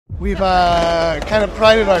we've kind of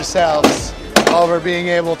prided ourselves over being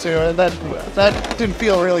able to, and that didn't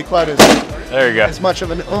feel really quite as much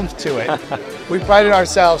of an oomph to it. We prided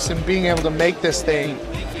ourselves in being able to make this thing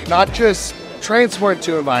not just transport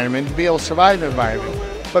to environment, to be able to survive in environment,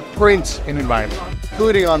 but print in environment,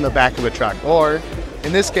 including on the back of a truck, or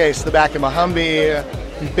in this case, the back of a Humvee,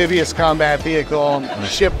 amphibious combat vehicle,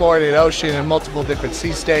 shipboard in ocean in multiple different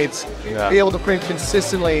sea states, be able to print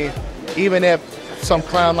consistently, even if some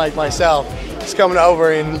clown like myself is coming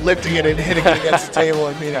over and lifting it and hitting it against the table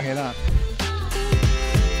and beating it up.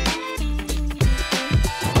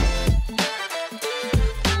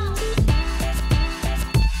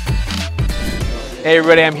 Hey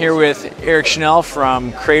everybody, I'm here with Eric Schnell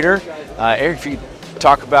from Craitor. Eric, if you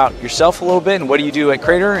talk about yourself a little bit and what do you do at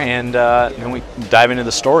Craitor, and then we dive into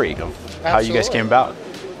the story of how you guys came about.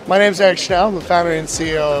 My name is Eric Schnell. I'm the founder and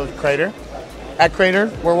CEO of Craitor. At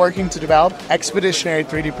Craitor, we're working to develop expeditionary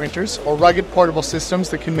 3D printers or rugged portable systems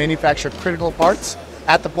that can manufacture critical parts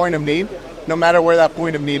at the point of need, no matter where that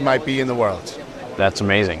point of need might be in the world. That's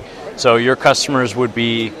amazing. So your customers would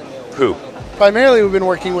be who? Primarily, we've been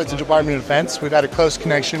working with the Department of Defense. We've had a close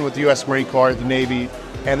connection with the U.S. Marine Corps, the Navy,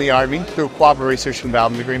 and the Army through a cooperative research and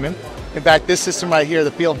development agreement. In fact, this system right here, the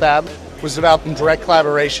Field Fab, was developed in direct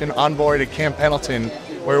collaboration on board at Camp Pendleton,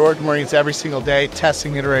 where we work with Marines every single day,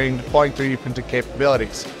 testing, iterating, deploying 3D printed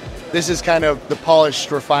capabilities. This is kind of the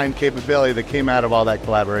polished, refined capability that came out of all that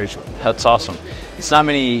collaboration. That's awesome. It's not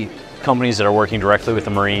many companies that are working directly with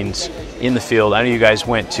the Marines in the field. I know you guys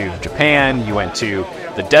went to Japan, you went to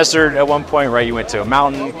the desert at one point, right? You went to a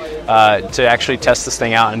mountain to actually test this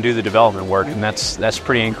thing out and do the development work, and that's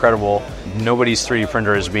pretty incredible. Nobody's 3D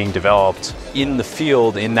printer is being developed in the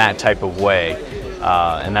field in that type of way,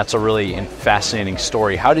 and that's a really fascinating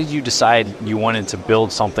story. How did you decide you wanted to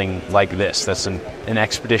build something like this that's an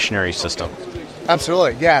expeditionary system?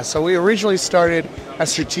 Absolutely, yeah. So we originally started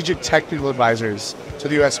as strategic technical advisors to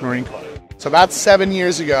the U.S. Marine Corps. So about 7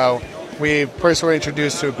 years ago, we first were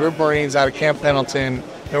introduced to a group of Marines out of Camp Pendleton.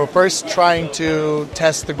 They were first trying to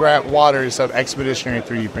test the waters of expeditionary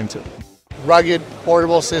 3D printing. Rugged,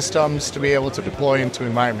 portable systems to be able to deploy into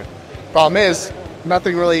environment. Problem is,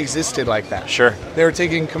 nothing really existed like that. Sure. They were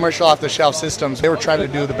taking commercial off-the-shelf systems. They were trying to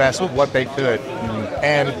do the best with what they could.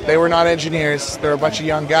 And they were not engineers. They were a bunch of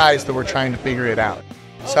young guys that were trying to figure it out.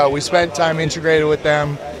 So we spent time integrated with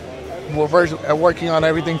them. We're working on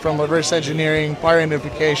everything from reverse engineering, part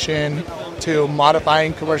identification, to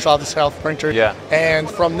modifying commercial off-the-shelf printers. Yeah. And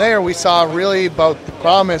from there, we saw really both the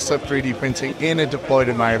promise of 3D printing in a deployed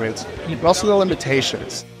environment, but also the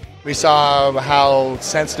limitations. We saw how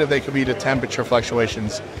sensitive they could be to temperature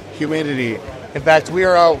fluctuations, humidity. In fact, we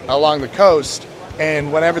were out along the coast,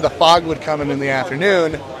 and whenever the fog would come in the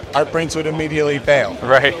afternoon, our prints would immediately fail.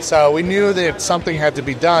 Right. So we knew that something had to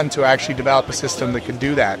be done to actually develop a system that could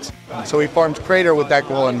do that. So we formed Craitor with that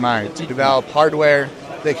goal in mind, to develop hardware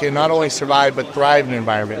that can not only survive but thrive in the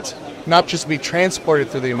environment, not just be transported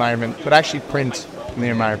through the environment, but actually print in the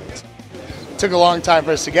environment. It took a long time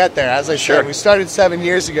for us to get there. As I said, we started 7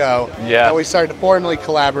 years ago, and we started to formally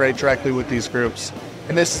collaborate directly with these groups.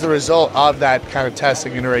 And this is the result of that kind of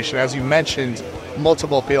testing iteration. As you mentioned,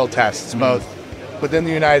 multiple field tests, both within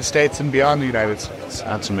the United States and beyond the United States.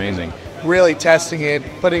 That's amazing. Really testing it,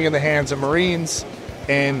 putting it in the hands of Marines,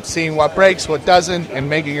 and seeing what breaks, what doesn't, and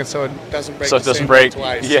making it so it doesn't break. So it doesn't break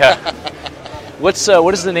twice. Yeah. What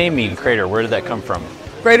does the name mean, Craitor? Where did that come from?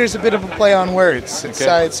 Craitor's a bit of a play on words.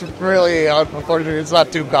 It's really, unfortunately, it's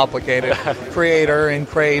not too complicated. Creator and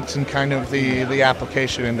crate and kind of the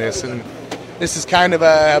application in this. And this is kind of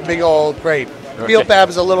a big old crate. Field Fab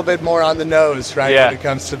is a little bit more on the nose, right, when it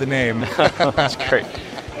comes to the name. That's great.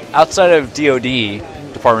 Outside of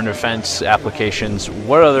DoD, Department of Defense applications,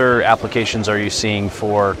 what other applications are you seeing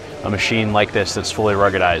for a machine like this that's fully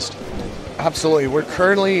ruggedized? Absolutely. We're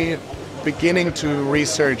currently beginning to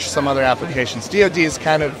research some other applications. DoD is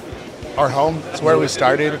kind of our home. It's where we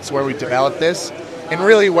started. It's where we developed this. And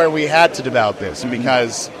really where we had to develop this,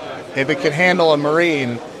 because if it could handle a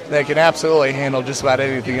Marine, they can absolutely handle just about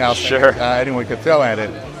anything else anyone could throw at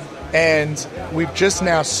it. And we've just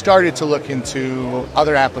now started to look into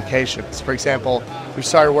other applications. For example, we've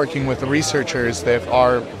started working with the researchers that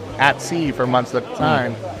are at sea for months at a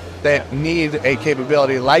time that need a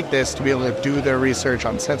capability like this to be able to do their research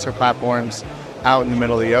on sensor platforms out in the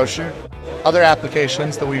middle of the ocean. Other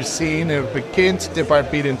applications that we've seen and begin to dip our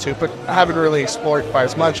feet into, but haven't really explored quite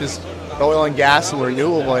as much, is the oil and gas and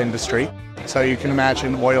renewable industry. So you can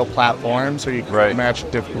imagine oil platforms, or you can imagine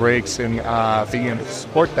different rigs and being able to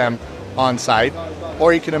support them on site.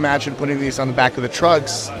 Or you can imagine putting these on the back of the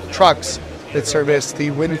trucks that service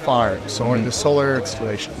the wind farms or the solar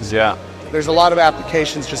installations. Yeah. There's a lot of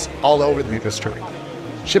applications just all over the industry.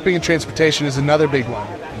 Shipping and transportation is another big one.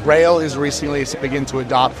 Rail is recently beginning to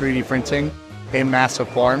adopt 3D printing in massive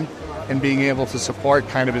form, and being able to support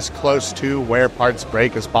kind of as close to where parts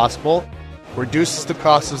break as possible reduces the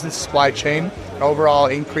cost of the supply chain, and overall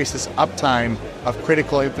increases uptime of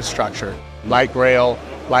critical infrastructure like rail,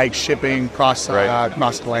 like shipping cross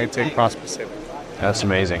Atlantic, cross Pacific. That's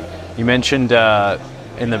amazing. You mentioned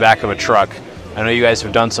in the back of a truck. I know you guys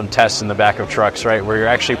have done some tests in the back of trucks, right, where you're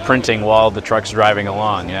actually printing while the truck's driving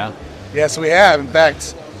along, yeah? Yes, we have. In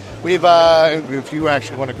fact, we've, if you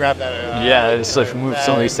actually want to grab that. Yeah, just move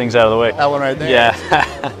some of these things out of the way. That one right there.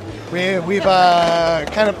 Yeah. We've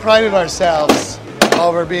kind of prided ourselves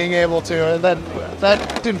over being able to,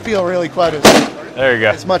 that didn't feel really quite there you go.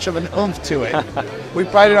 as much of an oomph to it. We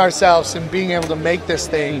prided ourselves in being able to make this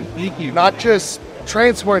thing not just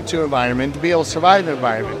transport to environment, to be able to survive in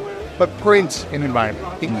environment, but print in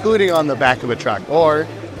environment, including on the back of a truck, or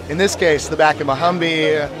in this case, the back of a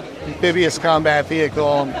Humvee, amphibious combat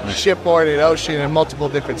vehicle, shipboard in ocean in multiple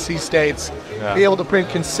different sea states. Yeah. Be able to print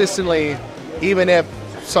consistently, even if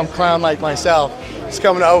some clown like myself is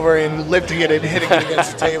coming over and lifting it and hitting it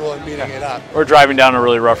against the table and beating it up. Or driving down a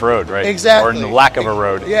really rough road, right? Exactly. Or in the lack of a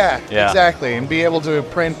road. Yeah, exactly. And be able to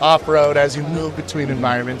print off-road as you move between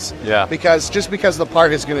environments. Yeah. Because just because the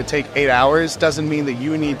part is going to take 8 hours doesn't mean that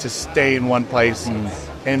you need to stay in one place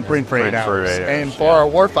and print for 8 hours. And for our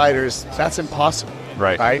warfighters, that's impossible.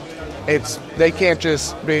 Right? They can't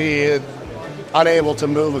just be unable to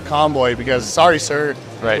move a convoy because, sorry, sir,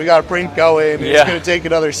 we got a print going. And it's going to take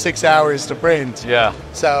another 6 hours to print. Yeah.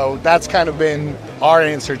 So that's kind of been our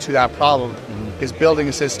answer to that problem, is building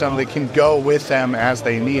a system that can go with them as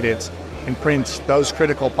they need it and print those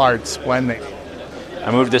critical parts when they need it.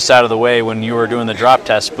 I moved this out of the way when you were doing the drop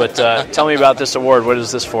test, but tell me about this award. What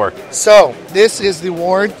is this for? So this is the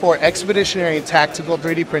award for expeditionary and tactical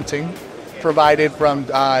 3D printing, provided from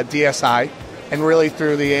DSI, and really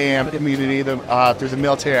through the AM community, through the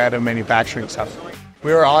Military Additive Manufacturing Summit.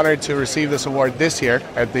 We were honored to receive this award this year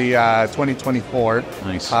at the 2024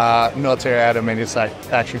 Military Additive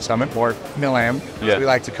Manufacturing Summit, or MILAM, as we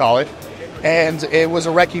like to call it. And it was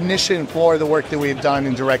a recognition for the work that we had done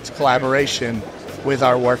in direct collaboration with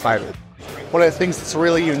our warfighters. One of the things that's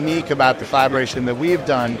really unique about the collaboration that we've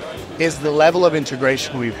done is the level of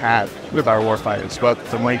integration we've had with our warfighters, both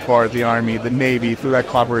the Marine Corps, the Army, the Navy, through that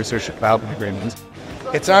cooperative research development agreement.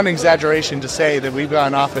 It's not an exaggeration to say that we've got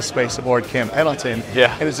an office space aboard Camp Pendleton,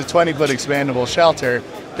 and it's a 20-foot expandable shelter,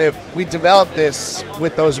 that we developed this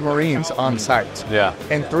with those Marines on site. Yeah.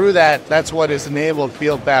 And through that, that's what has enabled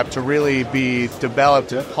Field Fab to really be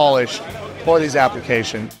developed and polished for these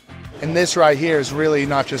applications. And this right here is really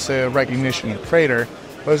not just a recognition of Craitor,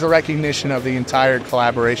 but it's a recognition of the entire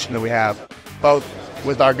collaboration that we have, both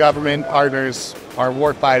with our government partners, our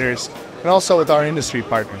warfighters, and also with our industry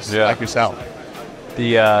partners like yourself.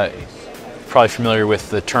 Probably familiar with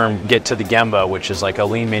the term "get to the Gemba," which is like a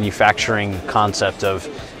lean manufacturing concept of,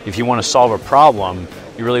 if you want to solve a problem,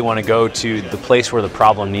 you really want to go to the place where the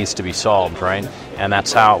problem needs to be solved, right? And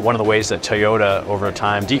that's how one of the ways that Toyota over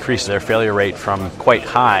time decreased their failure rate from quite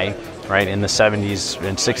high, right? In the 70s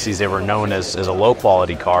and 60s, they were known as a low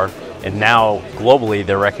quality car, and now globally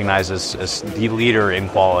they're recognized as the leader in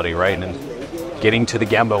quality, right? And getting to the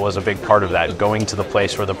Gemba was a big part of that, going to the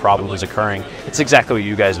place where the problem was occurring. It's exactly what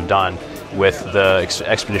you guys have done with the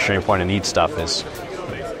expeditionary point of need stuff, is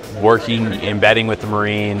working, embedding with the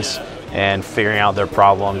Marines and figuring out their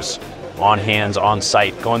problems on hands, on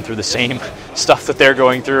site, going through the same stuff that they're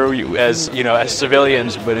going through as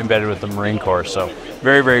civilians, but embedded with the Marine Corps. So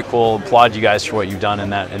very, very cool. Applaud you guys for what you've done in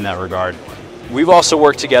that regard. We've also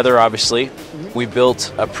worked together, obviously. We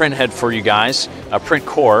built a print head for you guys, a print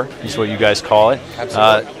core is what you guys call it.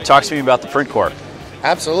 Absolutely. Talk to me about the print core.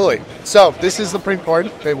 Absolutely. So this is the print core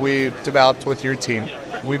that we developed with your team.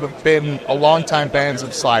 We've been a long-time fans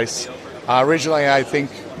of Slice. Originally, I think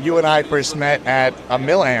you and I first met at a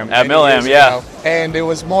MILAM. At MILAM, yeah. And it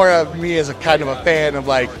was more of me as a kind of a fan of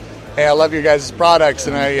like, hey, I love your guys' products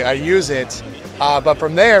and I use it. But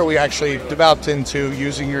from there, we actually developed into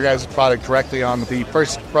using your guys' product directly on the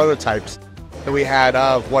first prototypes that we had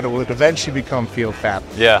of what it would eventually become Field Fab.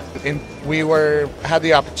 Yeah. And we had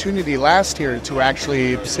the opportunity last year to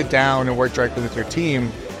actually sit down and work directly with your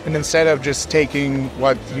team. And instead of just taking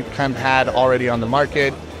what you kind of had already on the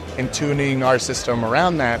market and tuning our system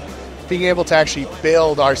around that, being able to actually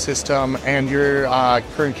build our system and your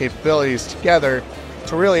current capabilities together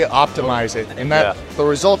to really optimize it. And that the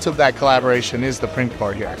result of that collaboration is the print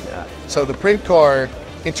core here. Yeah. So the print core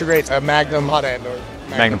integrates a Magnum hotend, or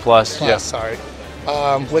Magnum Plus, yeah. Sorry.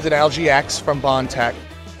 With an LGX from Bondtech.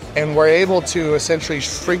 And we're able to essentially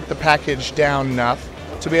shrink the package down enough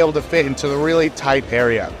to be able to fit into the really tight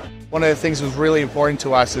area. One of the things that was really important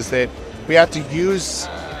to us is that we have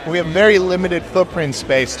very limited footprint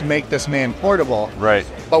space to make this man portable. Right.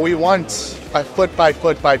 But we want a foot by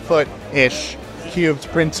foot by foot-ish cubed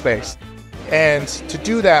print space. And to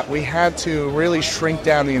do that, we had to really shrink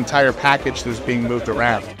down the entire package that was being moved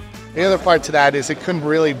around. The other part to that is it couldn't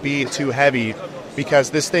really be too heavy because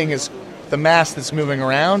this thing is the mass that's moving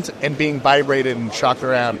around and being vibrated and shocked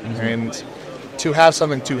around. And to have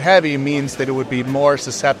something too heavy means that it would be more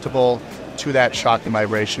susceptible to that shock and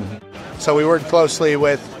vibration. So we worked closely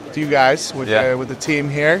with you guys, with the team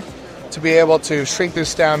here, to be able to shrink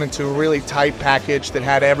this down into a really tight package that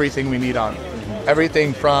had everything we need on it.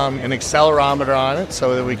 Everything from an accelerometer on it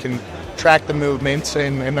so that we can track the movements,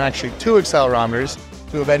 and actually 2 accelerometers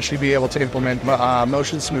to eventually be able to implement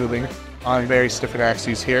motion smoothing on various different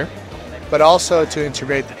axes here, but also to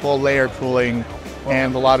integrate the full layer cooling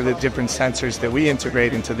and a lot of the different sensors that we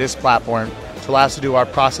integrate into this platform to allow us to do our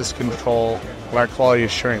process control and our quality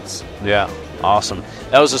assurance. Yeah, awesome.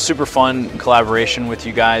 That was a super fun collaboration with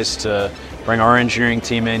you guys to bring our engineering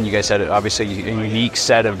team in. You guys had obviously a unique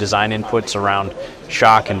set of design inputs around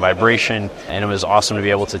shock and vibration, and it was awesome to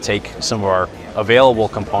be able to take some of our available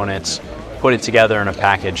components, put it together in a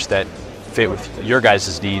package that fit with your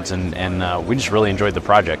guys' needs, and we just really enjoyed the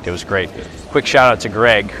project. It was great. Quick shout out to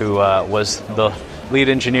Greg, who was the lead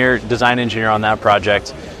engineer, design engineer on that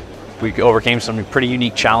project. We overcame some pretty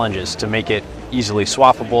unique challenges to make it easily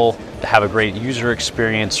swappable, to have a great user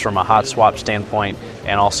experience from a hot swap standpoint,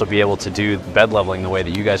 and also be able to do bed leveling the way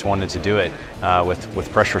that you guys wanted to do it with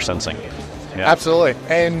pressure sensing. Yeah. Absolutely.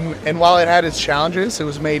 And while it had its challenges, it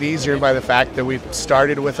was made easier by the fact that we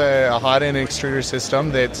started with a hotend extruder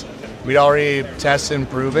system that we'd already tested and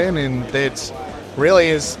proven, and that really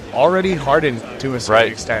is already hardened to a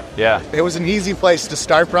certain extent. Yeah. It was an easy place to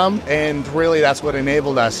start from, and really that's what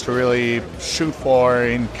enabled us to really shoot for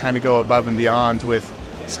and kind of go above and beyond with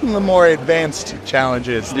some of the more advanced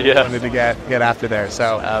challenges that we wanted to get after there.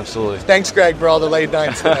 So absolutely. Thanks, Greg, for all the late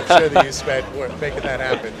nights that I'm sure that you spent making that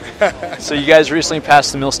happen. So you guys recently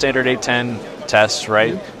passed the Mill Standard 810 test,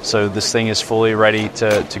 right? So this thing is fully ready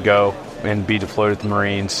to go and be deployed with the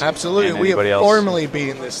Marines. Absolutely. We have formally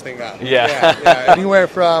beaten this thing up. Yeah. Anywhere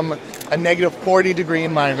from a negative 40 degree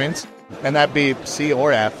environment, and that'd be C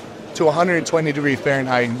or F, to 120 degree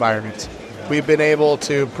Fahrenheit environment. We've been able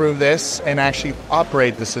to prove this and actually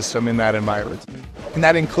operate the system in that environment. And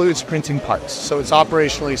that includes printing parts. So it's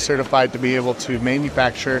operationally certified to be able to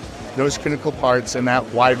manufacture those critical parts in that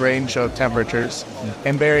wide range of temperatures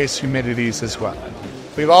and various humidities as well.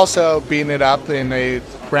 We've also beaten it up in a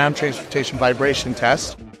ground transportation vibration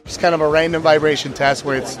test. It's kind of a random vibration test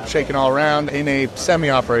where it's shaken all around in a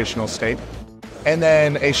semi-operational state. And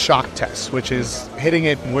then a shock test, which is hitting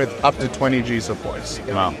it with up to 20 Gs of force.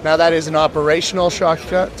 Wow. Now that is an operational shock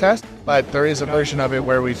test, but there is a version of it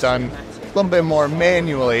where we've done a little bit more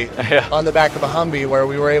manually on the back of a Humvee, where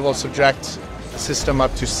we were able to subject the system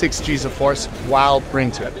up to 6 Gs of force while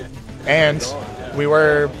printing. And we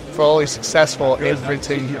were fully successful in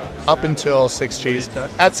printing up until 6 Gs.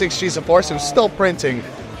 At 6 Gs of force, it was still printing,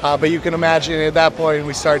 but you can imagine at that point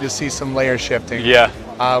we started to see some layer shifting. Yeah.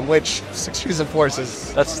 Which 6 Gs of force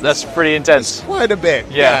is... That's pretty intense. Quite a bit.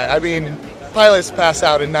 Yeah. I mean, pilots pass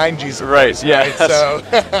out in 9 Gs of force. Right, yeah. Right? So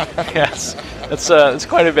yes. That's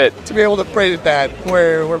quite a bit. To be able to print that,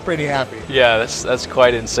 we're pretty happy. Yeah, that's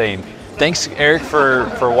quite insane. Thanks, Eric,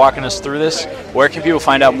 for walking us through this. Where can people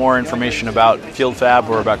find out more information about Field Fab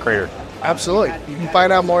or about Craitor? Absolutely. You can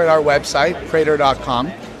find out more at our website, Craitor.com,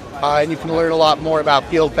 and you can learn a lot more about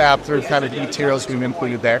Field Fab through kind of the materials we've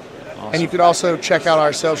included there. Awesome. And you can also check out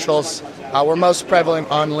our socials. We're most prevalent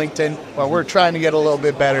on LinkedIn, but we're trying to get a little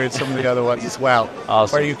bit better at some of the other ones as well,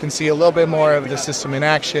 where you can see a little bit more of the system in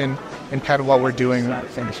action and kind of what we're doing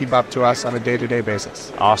and keep up to us on a day-to-day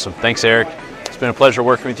basis. Awesome. Thanks, Eric. It's been a pleasure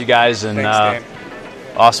working with you guys, and Thanks,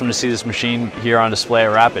 awesome to see this machine here on display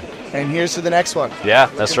at Rapid. And here's to the next one. Yeah,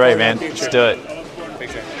 that's right, man. Let's do it.